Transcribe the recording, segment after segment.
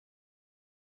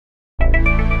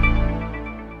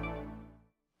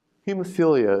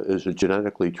Hemophilia is a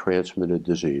genetically transmitted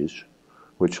disease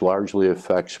which largely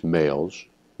affects males.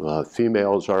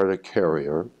 Females are the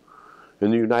carrier.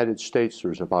 In the United States,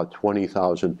 there's about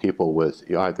 20,000 people with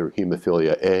either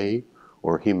Hemophilia A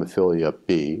or Hemophilia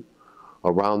B.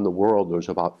 Around the world, there's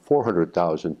about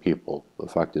 400,000 people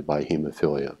affected by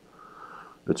hemophilia.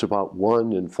 It's about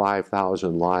 1 in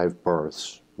 5,000 live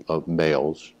births of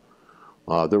males.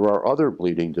 There are other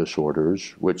bleeding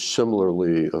disorders which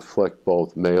similarly afflict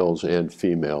both males and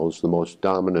females. The most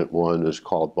dominant one is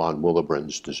called von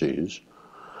Willebrand's disease.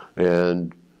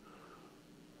 And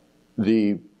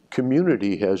the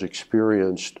community has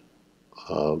experienced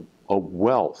a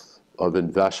wealth of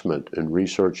investment in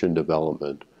research and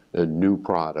development and new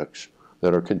products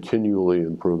that are continually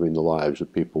improving the lives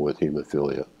of people with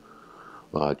hemophilia.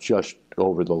 Just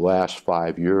over the last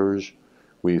 5 years,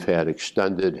 we've had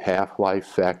extended half-life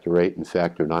Factor VIII and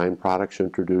Factor IX products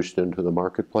introduced into the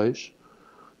marketplace.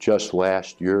 Just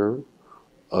last year,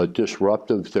 a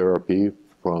disruptive therapy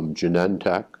from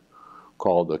Genentech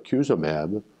called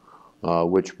acuzumab,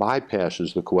 which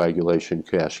bypasses the coagulation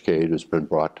cascade, has been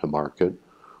brought to market,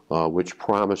 which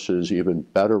promises even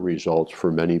better results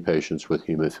for many patients with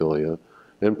hemophilia.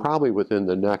 And probably within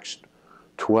the next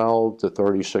 12 to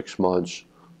 36 months,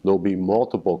 there'll be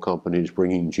multiple companies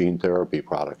bringing gene therapy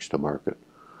products to market.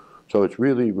 So it's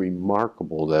really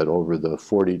remarkable that over the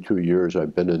 42 years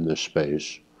I've been in this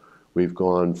space, we've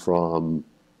gone from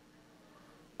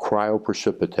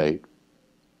cryoprecipitate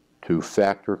to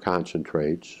factor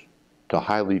concentrates to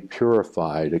highly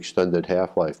purified extended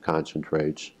half-life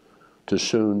concentrates to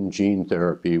soon gene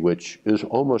therapy, which is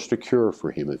almost a cure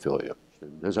for hemophilia.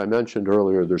 As I mentioned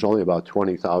earlier, there's only about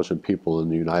 20,000 people in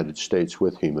the United States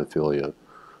with hemophilia.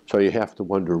 So you have to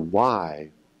wonder why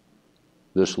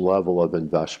this level of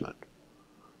investment.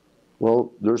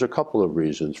 Well, there's a couple of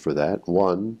reasons for that.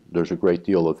 One, there's a great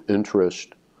deal of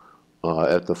interest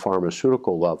at the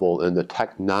pharmaceutical level in the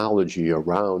technology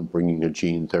around bringing a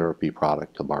gene therapy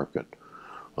product to market.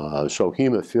 So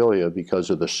hemophilia, because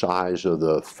of the size of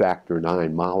the Factor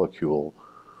IX molecule,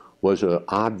 was an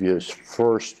obvious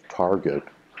first target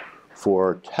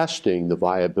for testing the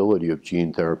viability of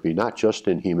gene therapy, not just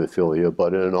in hemophilia,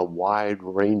 but in a wide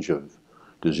range of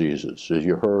diseases. As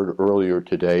you heard earlier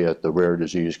today at the Rare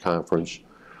Disease Conference,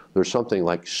 there's something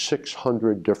like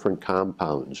 600 different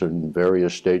compounds in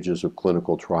various stages of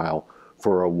clinical trial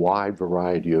for a wide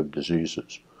variety of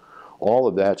diseases. All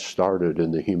of that started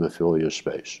in the hemophilia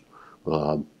space,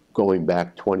 going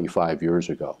back 25 years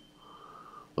ago.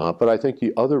 But I think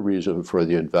the other reason for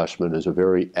the investment is a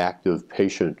very active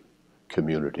patient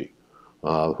community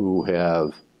who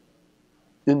have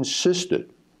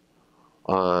insisted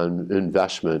on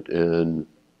investment in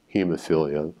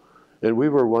hemophilia. And we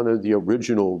were one of the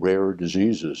original rare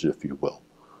diseases, if you will.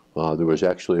 There was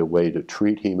actually a way to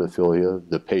treat hemophilia.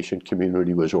 The patient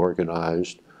community was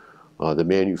organized. The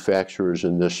manufacturers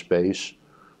in this space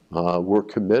were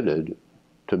committed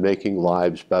to making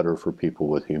lives better for people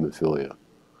with hemophilia.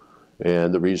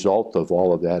 And the result of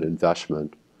all of that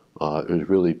investment is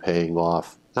really paying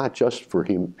off, not just for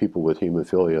people with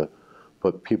hemophilia,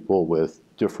 but people with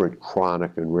different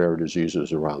chronic and rare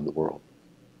diseases around the world.